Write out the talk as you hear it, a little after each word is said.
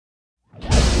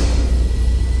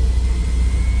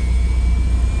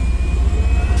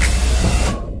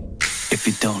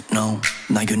know,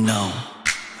 now you know.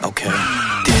 Okay,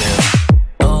 deal.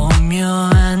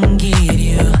 오묘한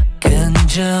기류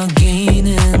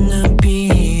끈적이는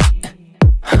눈빛.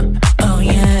 Oh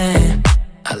yeah,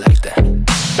 I like that.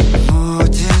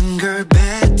 모든 걸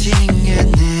betting해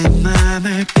내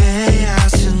맘을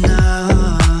빼앗은 너.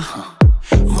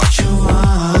 What you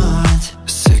want?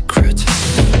 Secret.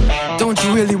 Don't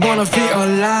you really wanna feel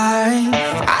alive?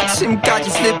 아침까지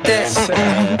flip that.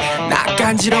 나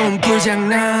간지러운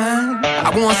불장난. I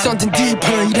want something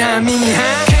deeper 이라미.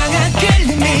 강한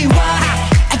끌림이 와.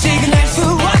 아직은 알 수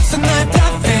없어 널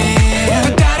bluffing.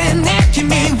 또 다른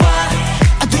느낌이 와.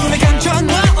 어둠에 감춰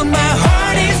놓은 my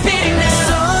heart is beating now.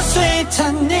 So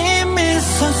sweet한 네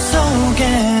미소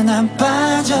속에 난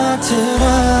빠져들어.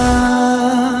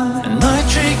 널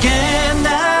트리게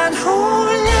난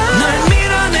홀려. 널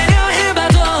밀어내려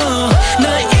해봐도 널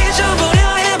잊어보려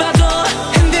해봐도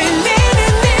흔들리는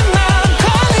네 맘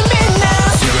calling me now.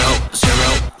 Zero, zero,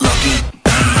 lucky.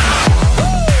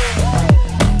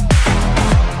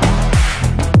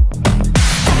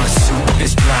 My suit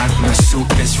is black, my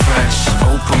suit is fresh.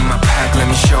 Open my pack, let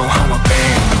me show how I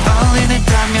bang. All-in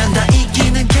했다면 다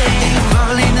이기는 game.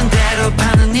 벌리는 대로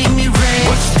파는 이미 race.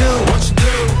 What you do, what you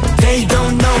do? They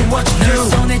don't know what you do. 널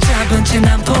손에 잡은 채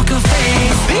난 poker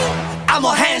face. I'm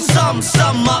a handsome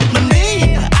some up my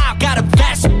knee. I've got a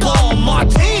basketball on my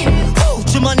team.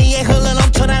 주머니에 흘러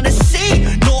넘쳐나는 C.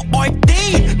 No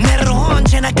OD. 내로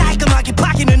언제나 깔끔하게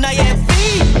바뀌는 나의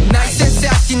fee. Nice and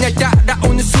sassy 날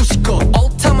따라오는 수식어.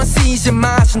 Old time I season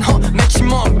맛은 허.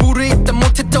 맥시멈 물을 입다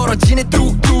못해 떨어지네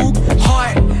뚝뚝.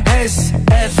 Heart S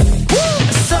F.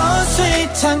 So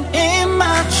sweet한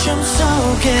입맞춤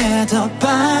속에 더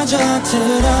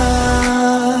빠져들어.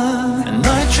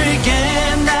 널 트리게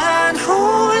난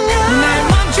홀려. 날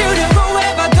멈추려고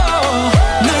해봐도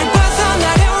널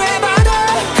벗어나려 해봐도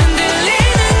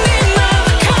흔들리는 네 맘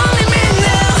calling me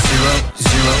now. Zero,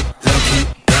 zero, lucky.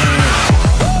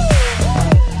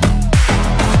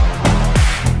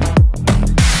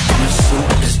 My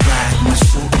suit is black, my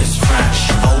suit is fresh.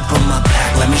 Open my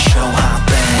pack, let me show how I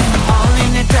bang.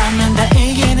 All-in 했다면 다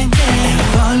이기는 game.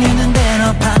 벌리는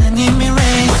대로 파는 이미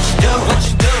race. What you do, what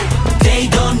you do? They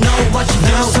don't know what you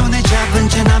do. 널 손에 잡은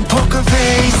채 난 poker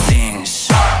face. Things.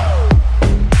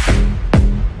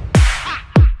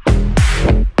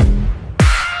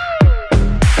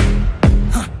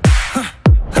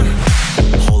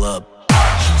 Hold up.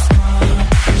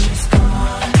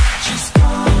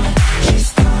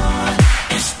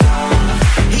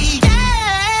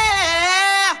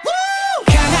 Yeah, woo!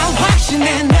 강한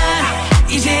확신에 난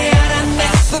이제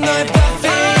알아냈어 널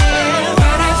bluffing.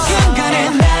 바랄 순간에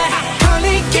날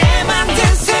걸리게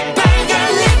만든 새빨간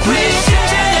liquid.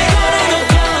 심장을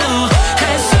걸어놓고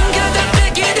한순간 다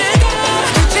뺏기듯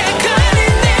부재거린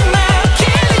내 맘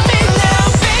killing me now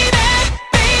baby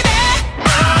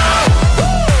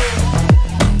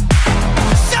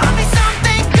Show me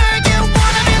something, girl, you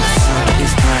wanna be like. My suit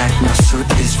is black, my suit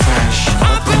is fresh.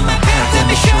 Open my pack, let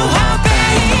me show how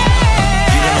bad.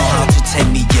 You don't know how to take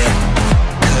me yet.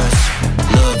 Cause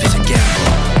love is a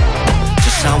gamble.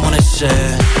 Just I wanna say,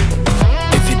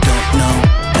 if you don't know,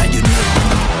 now you know.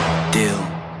 Deal.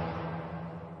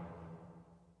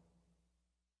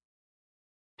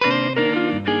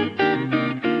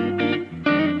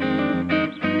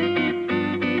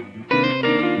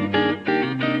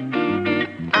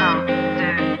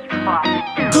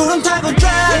 구름 타고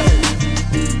drive.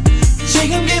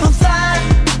 지금 give 'em fly.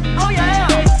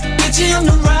 끝이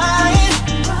없는 ride.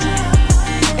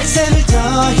 엑셀을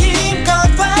더 힘껏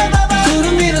밟아봐.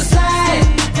 구름 위로 slide.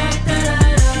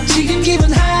 지금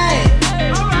기분 high.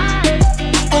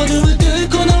 어둠을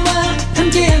뚫고 너와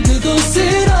함께한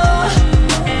그곳으로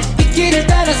이 길을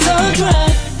따라서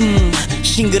drive.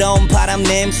 싱그러운 바람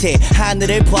냄새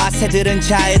하늘을 봐 새들은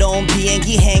자유로운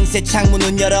비행기 행세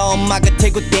창문은 열어 엄마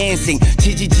곁에 고 댄싱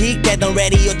지지직대던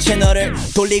라디오 채널을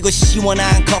돌리고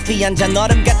시원한 커피 한잔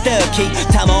얼음 가득히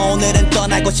담아 오늘은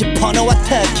떠나고 싶어 너와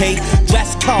특히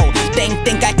드레스 코드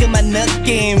땡땡 깔끔한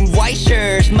느낌 White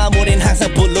shirts 마무리는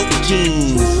항상 블루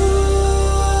jeans.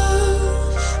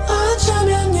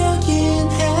 어쩌면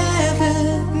여긴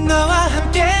heaven. 너와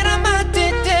함께란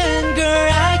맛있던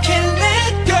girl I can't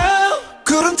let go.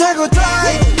 구름 타고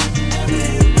drive.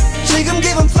 지금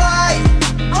give 'em fly.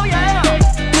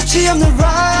 끝이 없는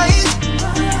ride.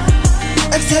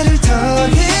 엑셀을 더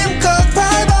힘껏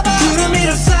밟아봐. 구름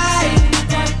위로 slide.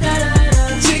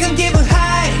 지금 기분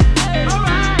high.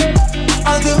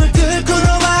 어둠을 뚫고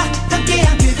너와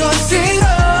함께한 그곳으로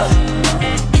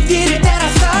이 길을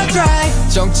따라서 drive.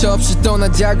 상처 없이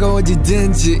떠나자고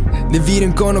어디든지 내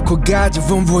위는 꺼놓고 가자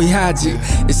Bon voyage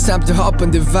It's time to hop on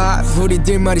the vibe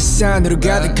우리들만이 산으로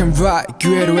가득한 ride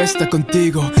기회로 애쓰다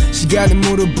contigo 시간을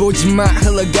물어보지마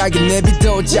흘러가게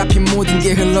내비둬 어차피 모든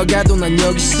게 흘러가도 난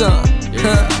여기 있어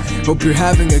Hope you're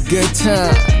having a good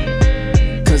time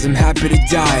Cause I'm happy to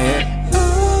die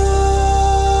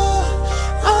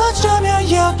어쩌면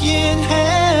여긴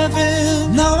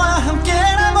heaven 너와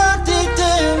함께라면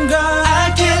어디든 girl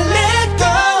I can't let go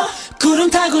구름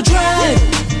타고 drive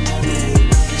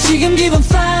지금 기분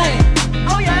fly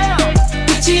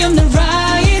끝이 없는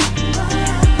ride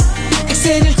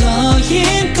엑셀을 더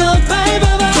힘껏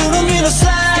밟아봐 구름 위로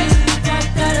slide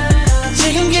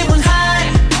지금 기분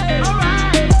high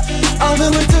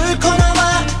어둠을 뚫고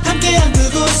나와 함께한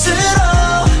그곳으로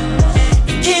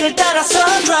이 길을 따라서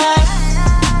drive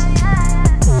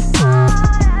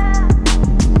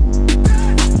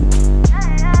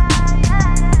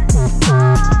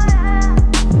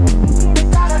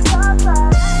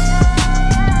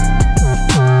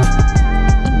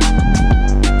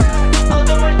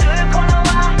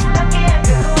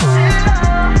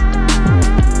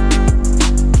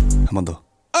한 번 더.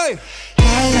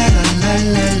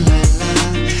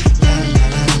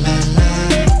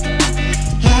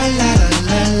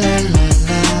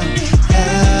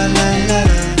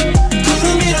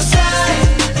 구름 위로 slide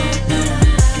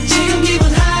지금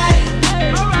기분 high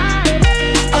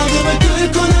어둠을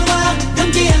뚫고 나와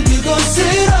함께한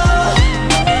그곳으로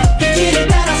이 길을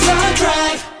따라서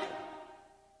drive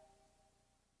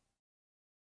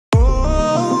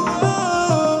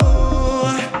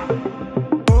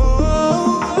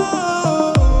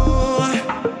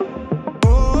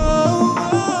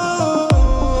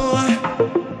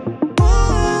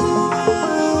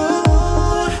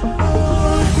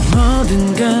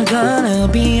모든 걸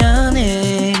gonna be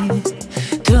honest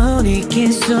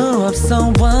돌이킬 수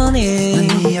없어 want it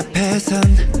난 네 앞에선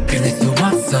끊을 수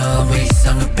없어 왜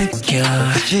이성을 뺏겨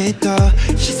아직도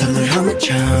시선을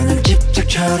훔쳐 난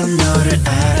집착처럼 너를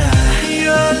알아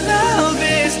Your love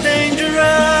is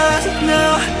dangerous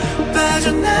No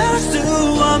빠져나올 수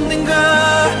없는 걸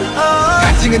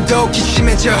갈증은 더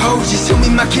기심해져 호지 숨이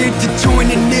막힐 듯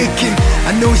조이는 느낌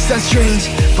I know it sounds strange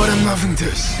but I'm loving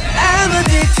this I'm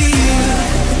addicted to you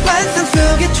환상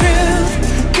속의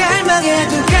truth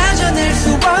갈망해도 가져낼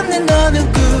수 없는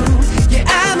너는 꿈 Yeah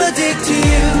I'm addicted to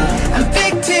you I'm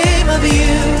victim of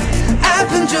you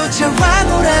아픔조차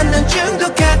황홀한 넌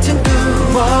중독 같은 꿈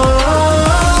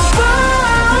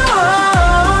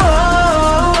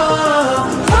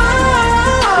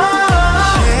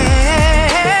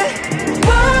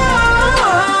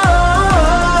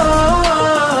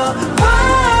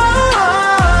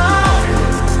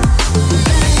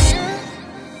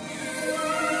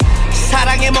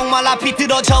사랑에 목말라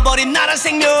비틀어져버린 나란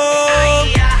생명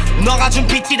너가 준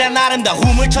빛이란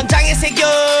아름다움을 천장에 새겨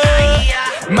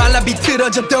말라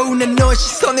비틀어져도 난 너의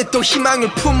시선에 또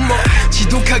희망을 품어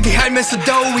지독하게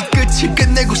알면서도 이 끝을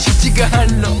끝내고 싶지가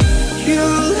않아 Your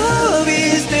love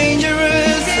is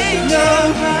dangerous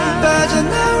No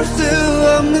빠져나올 수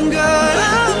없는 걸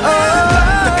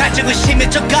더 갈증은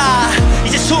심해져가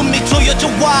이제 숨이 조여져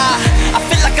와 I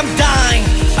feel like I'm dying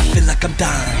I feel like I'm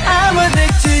dying I'm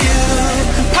addicted to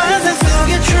you 환상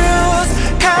속의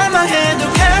truth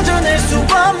갈망해도 가져낼 수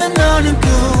없는 너는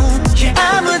꿈 Yeah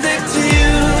I'm addicted to you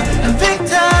I'm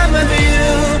victim of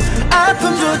you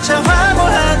아픔조차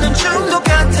황홀한 넌 중독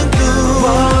같은 꿈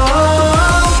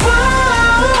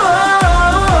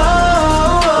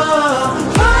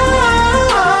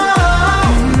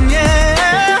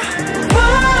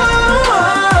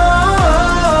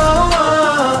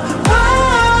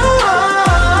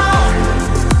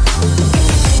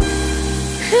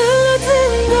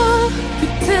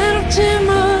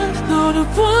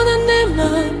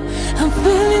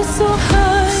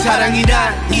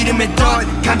사랑이란 이름에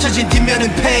던 감춰진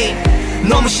뒷면은 pain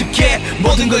너무 쉽게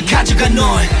모든 걸 가져간 넌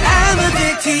I'm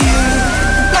addicted to you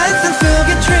환상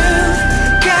속의 truth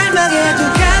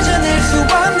갈망해도 가져낼 수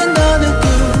없는 너는 꿈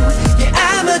Yeah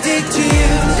I'm addicted to you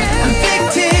I'm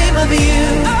victim of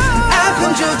you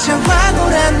아픔조차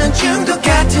황홀한 넌 중독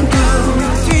같은 꿈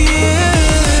To you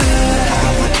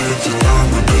I'm addicted,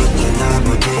 I'm addicted, I'm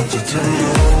addicted to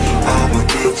you I'm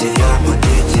addicted, I'm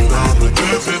addicted, I'm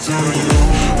addicted to you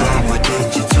I'm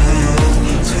addicted to you,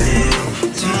 to you,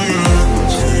 to you,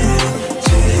 to you,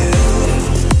 to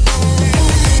you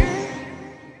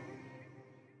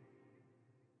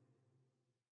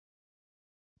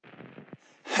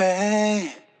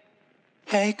Hey,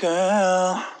 hey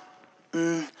girl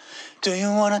Do you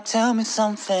wanna tell me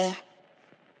something?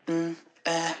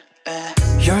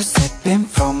 You're sipping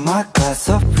from my glass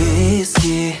of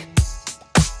whiskey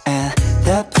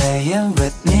They're playing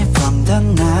with me from the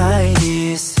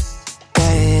 90s.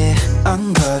 Yeah,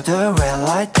 under the red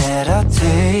light at our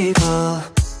table.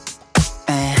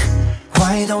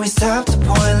 Why don't we stop the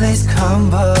pointless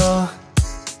combo?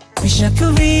 Wish I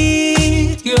could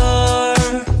read your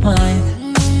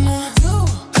mind.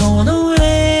 Don't wanna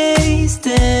waste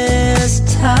this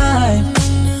time.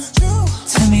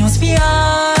 Tell me what's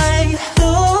behind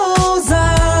those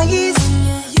eyes.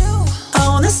 I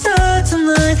wanna start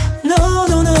tonight. No,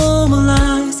 no, no more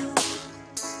lies.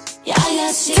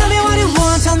 Tell me what you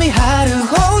want, tell me how to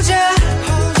hold ya.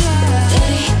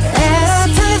 And I'll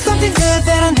tell you something good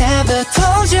that I never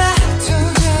told ya.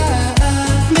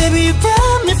 Baby, you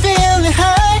brought me feeling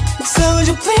high, so would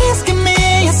you please give me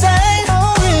a sign?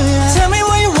 Tell me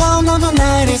what you want, no, the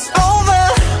night is over.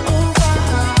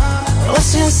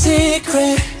 What's your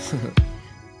secret?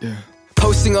 Yeah.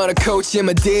 Posting on a coach in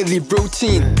my daily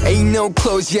routine. Ain't no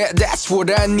clothes yet, that's what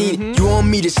I need. You want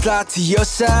me to slide to your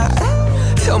side?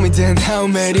 Tell me then how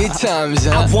many times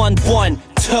I want 1,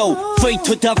 2, 3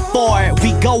 to the 4.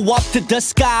 We go up to the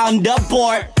sky on the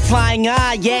board. Flying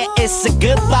high, yeah, it's a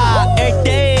goodbye. Every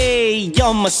day,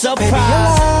 you're my surprise. Baby, I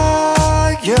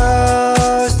like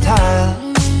your style.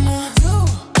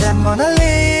 That Mona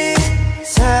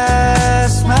Lisa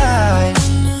smile.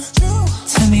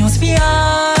 Tell me what's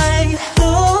behind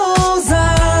those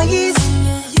eyes.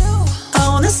 I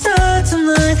wanna start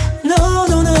tonight. No,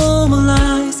 no, no more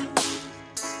lies.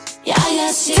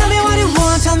 Tell me what you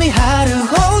want, tell me how to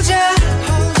hold ya.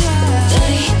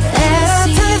 And I'll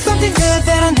tell you something good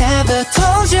that I never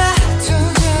told ya.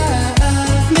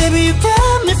 Baby, you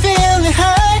brought me feeling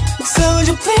high, so would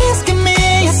you please give me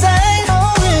a sign?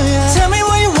 Tell me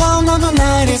what you want, no, the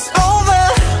night is over.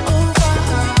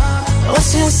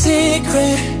 What's your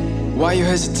secret? Why you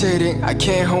hesitating? I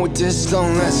can't hold this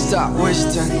long, let's stop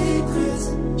wasting.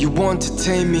 You want to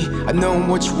tame me, I know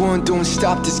what you want, don't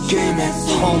stop this game.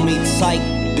 Hold me tight,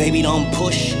 baby, don't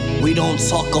push. We don't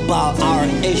talk about our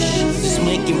ish. Just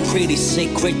making pretty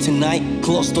secret tonight.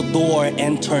 Close the door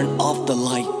and turn off the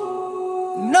light.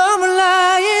 No more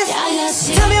lies.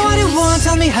 Tell me what you want,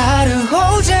 tell me how to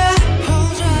hold ya.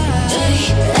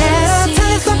 And I'll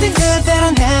tell you something good that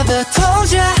I never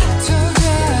told ya.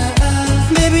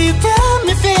 Baby, you brought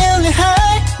me feeling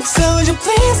high, so would you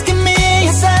please give me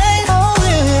a sign?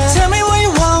 Tell me what you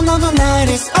want, no, the night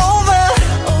is over.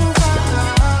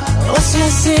 What's your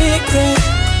secret?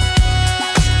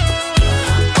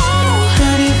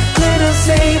 Dirty little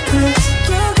secrets.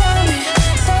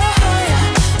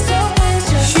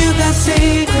 You got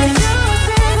secrets.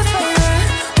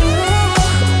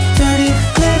 Dirty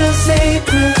little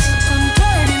secrets.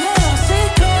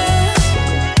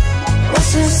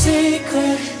 What's your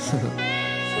secret?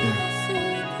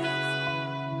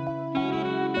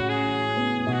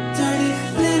 Dirty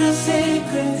little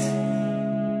secrets.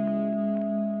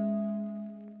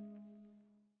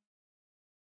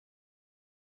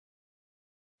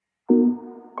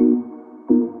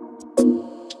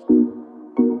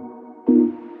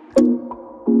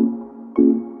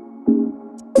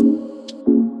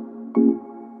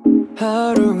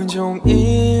 하루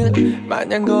종일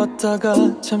마냥 걷다가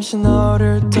잠시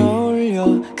너를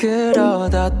떠올려.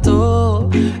 그러다 또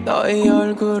너의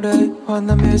얼굴에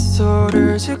환한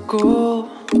미소를 짓고.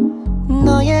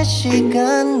 너의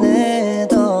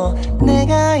시간에도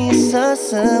내가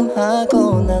있었음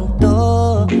하고 난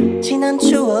또 지난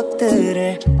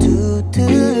추억들을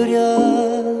두드려.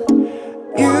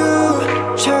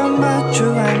 You 처음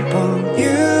마주 한번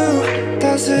You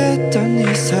따스했던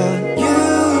네 손 You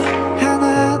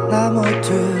하나하나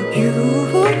모두 You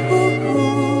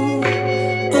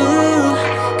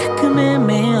가끔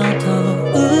애매해도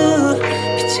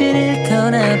빛을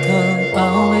잃더라도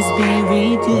Always be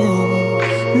with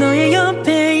you. 너의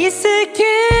옆에 있을게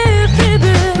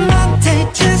baby. Monday,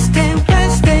 Tuesday,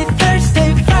 Wednesday,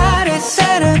 Thursday, Friday,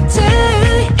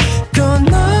 Saturday 또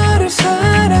너를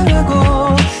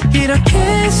사랑하고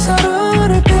이렇게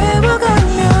서로를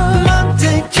배워가며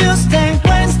Monday, Tuesday,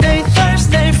 Wednesday,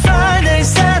 Thursday, Friday,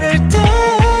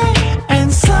 Saturday and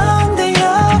Sunday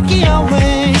여기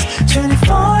always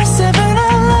 24/7 I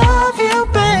love you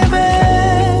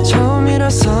baby.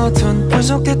 처음이라서 둔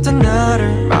부족했던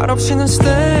나를 말없이는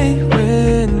stay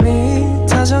with me.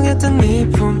 다정했던 네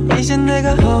품 이젠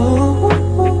내가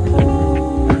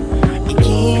이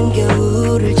긴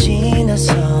겨울을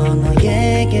지나서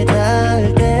너에게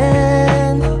닿을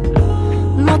땐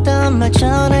못한 말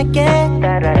전할게.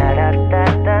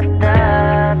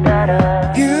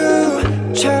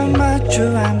 You 처음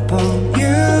마주 한번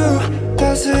You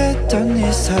따스했던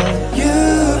네 손 You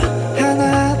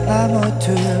하나하나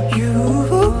모두 You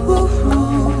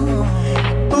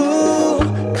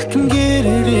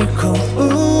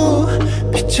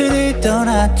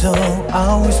나도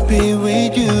always be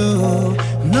with you.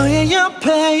 너의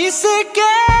옆에 있을게,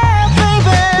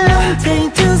 baby.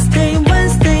 Monday, Tuesday,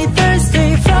 Wednesday,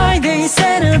 Thursday, Friday,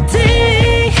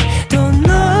 Saturday. 또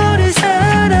너를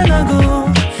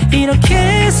사랑하고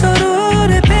이렇게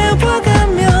서로를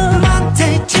배워가며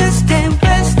Monday, Tuesday,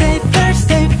 Wednesday,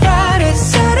 Thursday, Friday,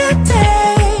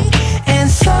 Saturday, and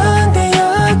Sunday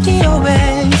여기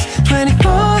always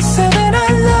 24/7 I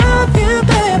love you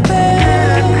baby.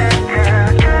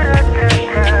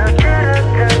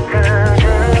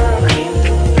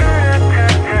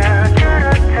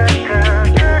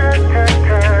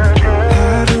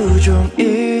 하루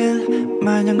종일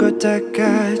마냥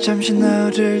걷다가 잠시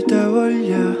너를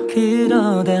떠올려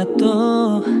그러다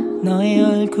또 너의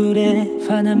얼굴에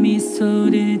환한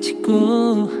미소를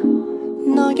짓고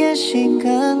너의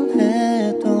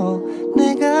시간에도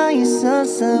내가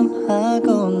있었음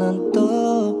하고 난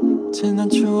또 지난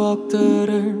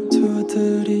추억들을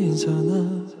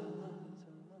두드리잖아.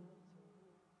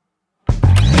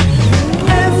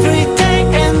 Every day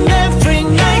and every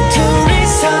night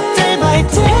둘이서 day by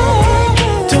day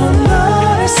또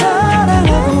너를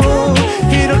사랑하고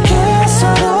이렇게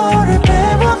서로를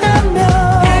배워가며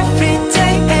Every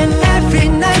day and every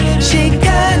night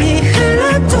시간이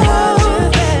흘러도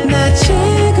나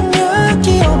지금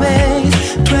여기 always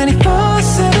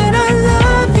 24/7 I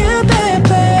love you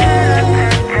baby.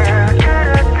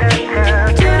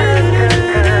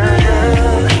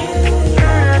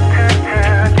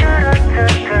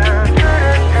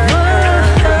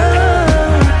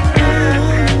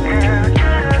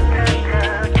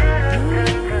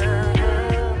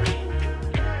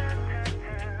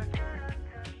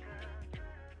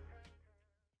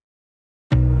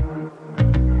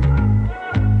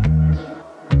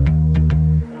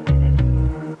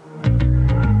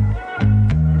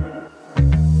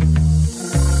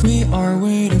 We are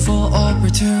waiting for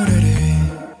opportunity.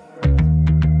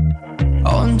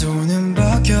 온도는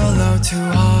바뀌어 low to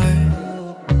high.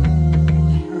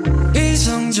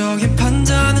 이성적인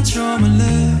판단은 좀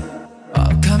할래.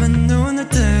 악하면 눈을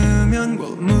뜨면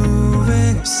we're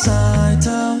moving upside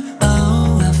down.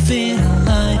 Oh, I feel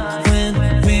like when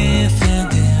we feel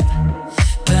good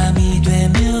밤이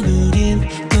되면 우린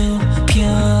또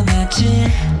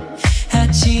변하지.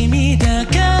 아침이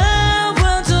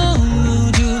다가와도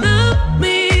you love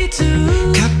me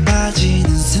too.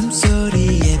 가빠지는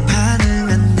숨소리에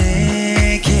반응한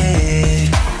내게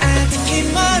아직이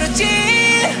멀었지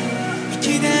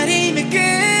기다림의 끝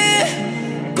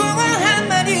공허한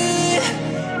한마디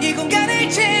이 공간을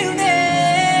채우네.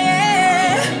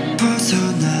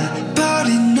 벗어나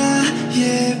버린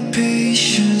나의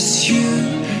patience. You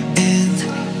and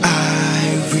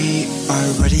I, we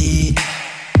are ready.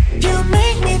 You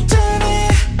make me dirty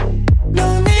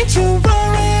No need to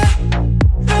worry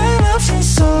한없이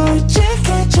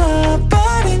솔직해져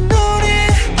버린 우리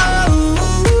Oh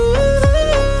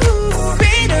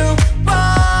we know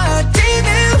what to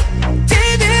do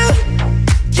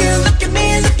You look at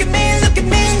me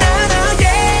now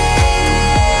yeah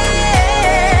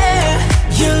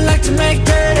You like to make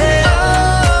dirty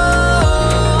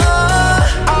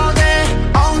all day,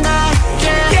 all night,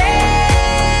 yeah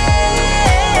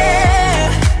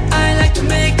I like to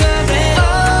make love it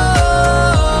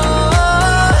all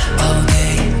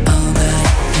day, all night,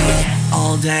 yeah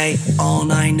All day, all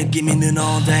night 느낌 있는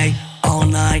all day, all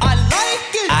night. I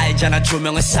like it 알잖아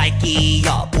조명은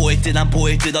살기여 보일 듯 안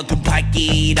보일 듯 어두운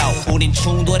밝기로 우린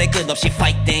충돌에 끝없이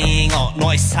fighting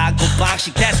너의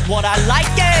사고방식 that's what I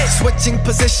like it. Switching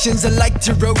positions, I like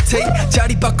to rotate.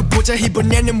 자리 바꿔보자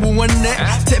이번에는 무한해.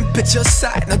 Temperature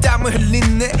side, 너 땀을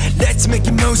흘리네. Let's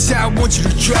make it most, I want you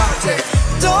to drop it.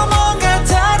 또 뭔가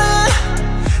다른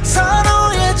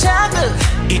서로의 자극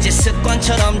이제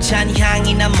습관처럼 찬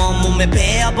향이 난 몸에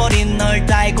배어버린 널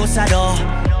달고 살아.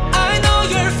 I know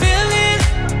you're feeling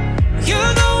You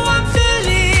know I'm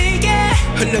feeling it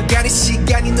흘러가는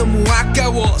시간이 너무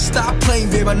아까워. Stop playing,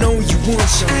 babe, I know you want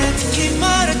some. 아직이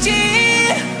멀었지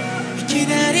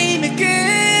기다림의 끝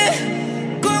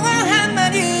공허한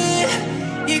한마디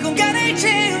이 공간을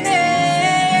채우네.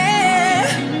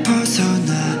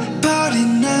 벗어나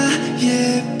버린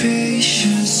나의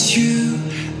patience. You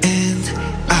and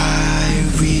I,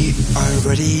 we are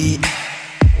ready.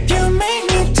 You make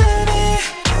me dirty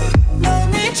No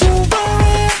need to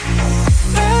worry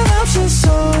한없이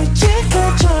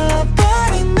솔직해져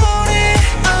버린 우리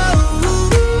Oh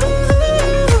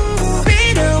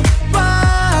we know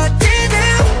what to do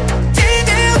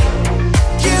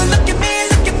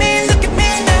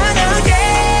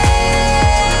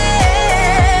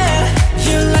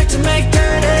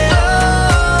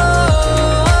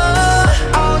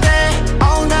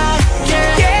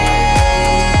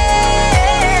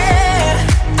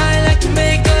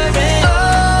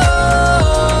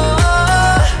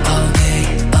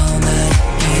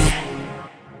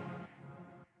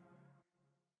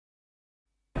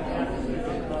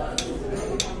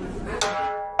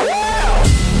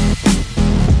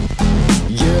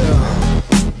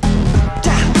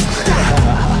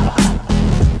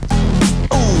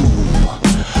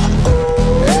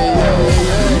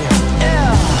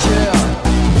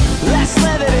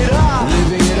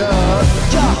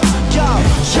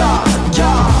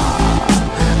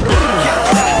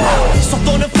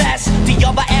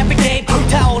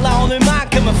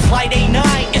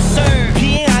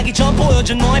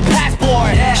보여줘 너의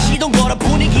passport. 시동 걸어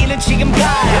분위기는 지금 가.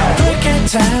 Break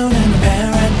it down in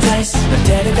paradise. 널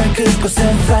데려갈 그곳에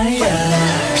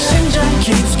fire. 심장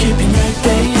keeps keeping right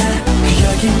there. 그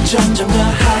여긴 점점 더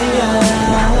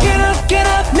higher. Get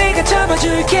up, 내가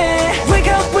잡아줄게.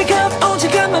 Wake up,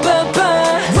 오직감만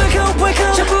봐봐. Wake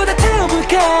up, 전부 다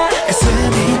태워볼까.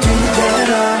 가슴이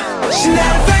뒤대로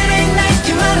신나는 Friday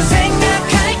night. 그만한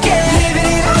생각할게. Live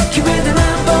it up, 기회는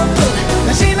한 번뿐.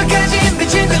 마지막까지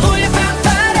미칠 때 울려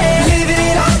fanfare. Live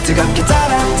it up, 뜨겁게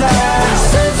따라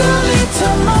스토리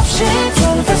틈 없이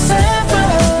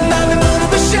 24/7 맘에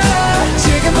무릎을 셔.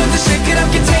 지금부터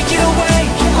시끄럽게 take it away.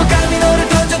 화감이 너를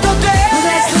던져도 돼.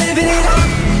 Let's live it up.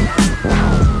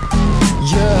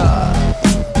 Yeah,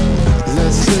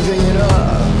 let's live it up.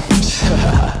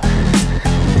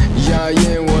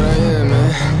 Yeah, what I am,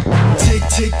 man.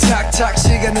 틱틱탁탁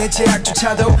시간의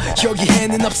제약조차도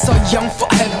여기에는 없어 young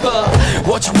forever.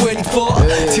 What you waiting for?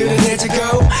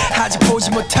 드러내자고 아직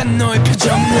보지 못한 너의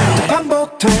표정은 또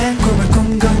반복된 꿈을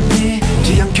꾼 거니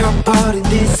뒤엉켜버린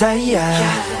desire.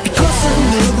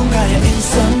 이곳은 누군가의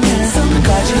insomnia.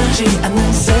 가지지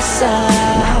않는 세상.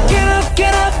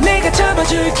 Get up, 내가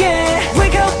잡아줄게.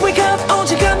 Wake up,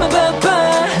 오직감만 봐봐.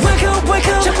 Wake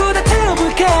up, 전부 다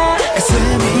태워볼까.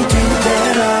 가슴이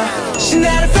뒤대로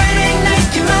신나는 Friday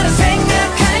night. 그만한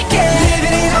생각할게. Live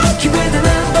it up, 기회는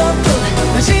한 번뿐.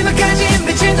 마지막까지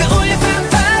미칠 때 울려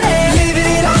fanfare. Live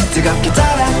it up, 뜨겁게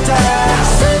따라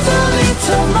스토리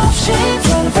틈 없이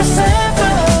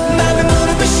 24/7 맘에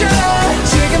무릎을 셔.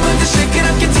 지금부터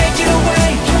시끄럽게 take it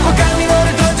away. 화감이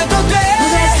너를 던져도 돼.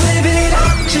 Let's live it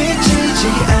up. 지치지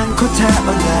않고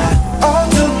타올라.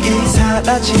 어둠이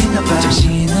사라지나 봐.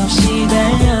 정신없이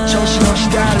달려. 정신없이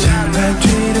달려. 정말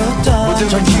뒤로 떠. 모든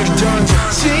뒤로 던져.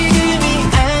 지금이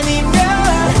아니면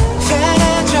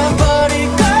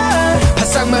사라져버릴걸.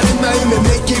 바싹 마른 마음에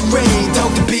make it rain.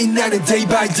 더욱더 빛나는 day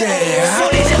by day.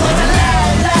 소리 질러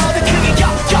loud 크게 격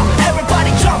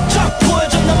everybody jump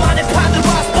보여줘 너만의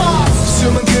판도라 boss.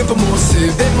 숨은 그번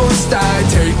모습 내 몬스타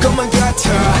될 것만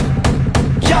같아.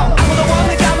 아무도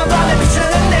없는 까만 밤에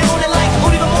비추는 내 오늘 like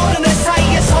우리도 모르는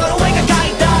사이에 서로의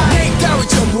가까이다. 내 따위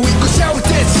전부 잊고 샤워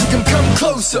때 지금 come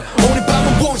closer. 오늘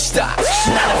밤은 몬스타.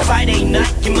 나는 Friday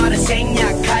night. 기만을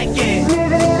생략할게.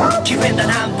 기회는 단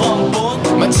한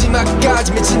번뿐.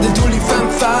 마지막까지 미친 듯 울린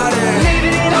fanfare.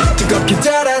 뜨겁게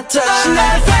따라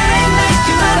신나는 Friday night.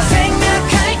 그만한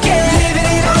생각할게. Live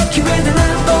it up, 기회는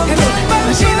한 번뿐.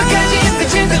 마지막까지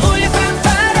미칠 때 울려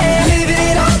fanfare. Live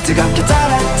it up, 뜨겁게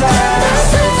따라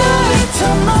스토리 틈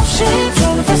없이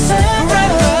 24/7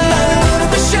 맘에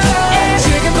무릎을 셔.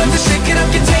 지금부터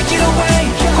시끄럽게 take it away.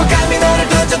 화감이 너를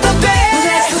던져도 돼.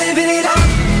 Let's live it up.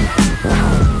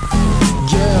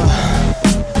 Yeah,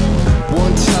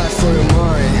 one time for your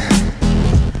mind.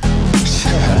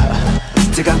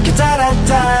 뜨겁게 따라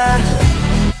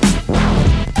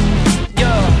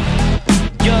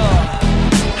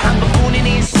한 번뿐인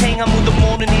인생 아무도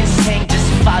모르는 인생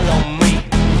just follow me.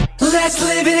 Let's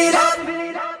live it up.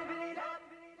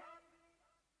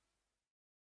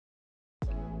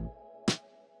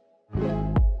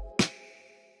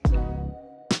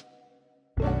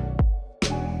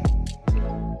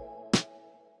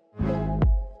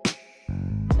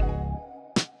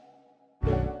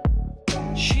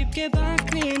 쉽게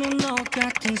바뀌는 너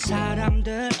같은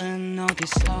사람들은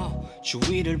어디서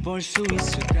주위를 볼 수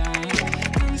있을까.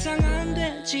 항상 안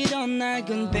되지던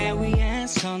낡은 배 위에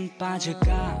선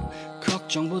빠질까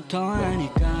걱정부터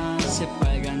하니까.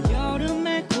 새빨간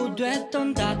여름에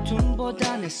고됐던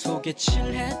다툼보다 내 속에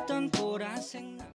칠했던 보라색